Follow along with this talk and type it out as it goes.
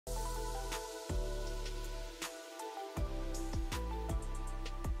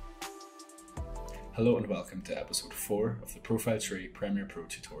Hello and welcome to episode 4 of the ProfileTree Premiere Pro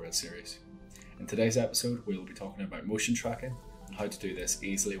tutorial series. In today's episode, we will be talking about motion tracking and how to do this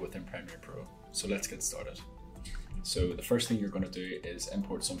easily within Premiere Pro. So let's get started. So the first thing you're going to do is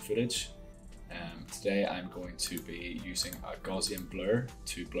import some footage. Today I'm going to be using a Gaussian blur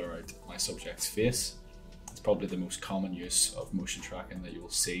to blur out my subject's face. It's probably the most common use of motion tracking that you will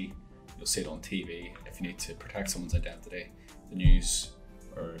see. You'll see it on TV if you need to protect someone's identity. The news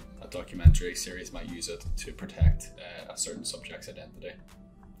or a documentary series might use it to protect a certain subject's identity.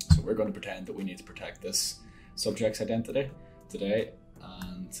 So we're going to pretend that we need to protect this subject's identity today,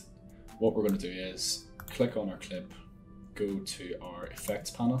 and what we're going to do is click on our clip, go to our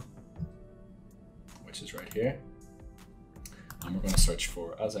effects panel, which is right here, and we're going to search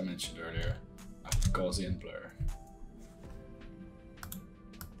for, as I mentioned earlier, a Gaussian blur.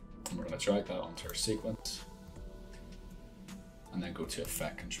 And we're going to drag that onto our sequence and then go to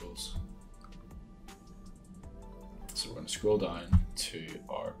effect controls. So we're going to scroll down to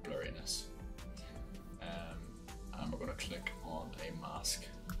our blurriness, and we're going to click on a mask.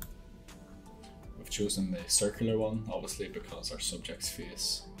 We've chosen the circular one, obviously, because our subject's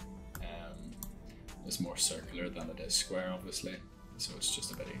face is more circular than it is square, obviously, so it's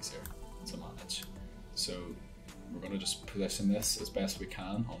just a bit easier to manage. So we're going to just position this as best we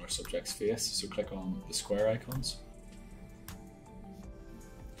can on our subject's face, so click on the square icons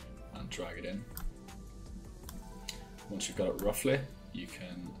and drag it in. Once you've got it roughly, you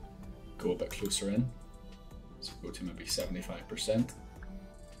can go a bit closer in, so go to maybe 75%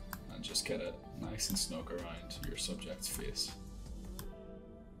 and just get it nice and snug around your subject's face.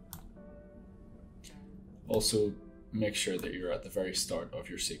 Also, make sure that you're at the very start of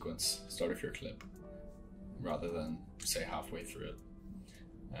your sequence, start of your clip, rather than say halfway through it.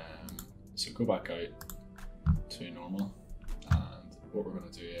 So go back out to normal, and what we're going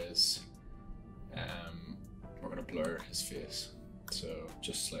to do is we're going to blur his face, so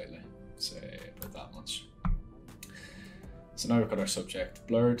just slightly, say about that much. So now we've got our subject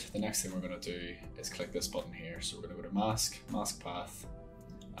blurred. The next thing we're going to do is click this button here. So we're going to go to mask, mask path,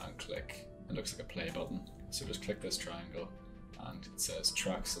 and click, it looks like a play button. So just click this triangle and it says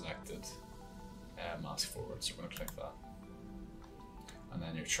track selected, mask forward. So we're going to click that. And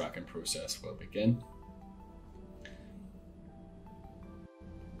then your tracking process will begin.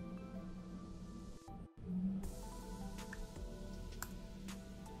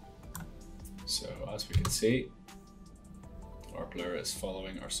 So as we can see, our blur is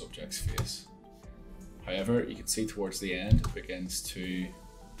following our subject's face. However, you can see towards the end it begins to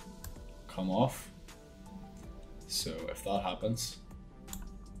come off. So if that happens,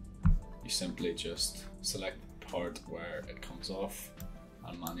 you simply just select the part where it comes off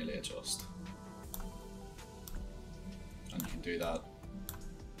and manually adjust. And you can do that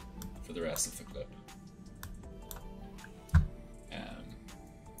for the rest of the clip.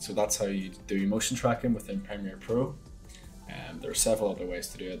 So that's how you do motion tracking within Premiere Pro. There are several other ways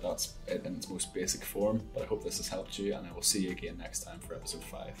to do it. That's it in its most basic form, but I hope this has helped you, and I will see you again next time for episode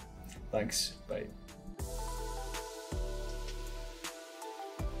 5. Thanks, bye.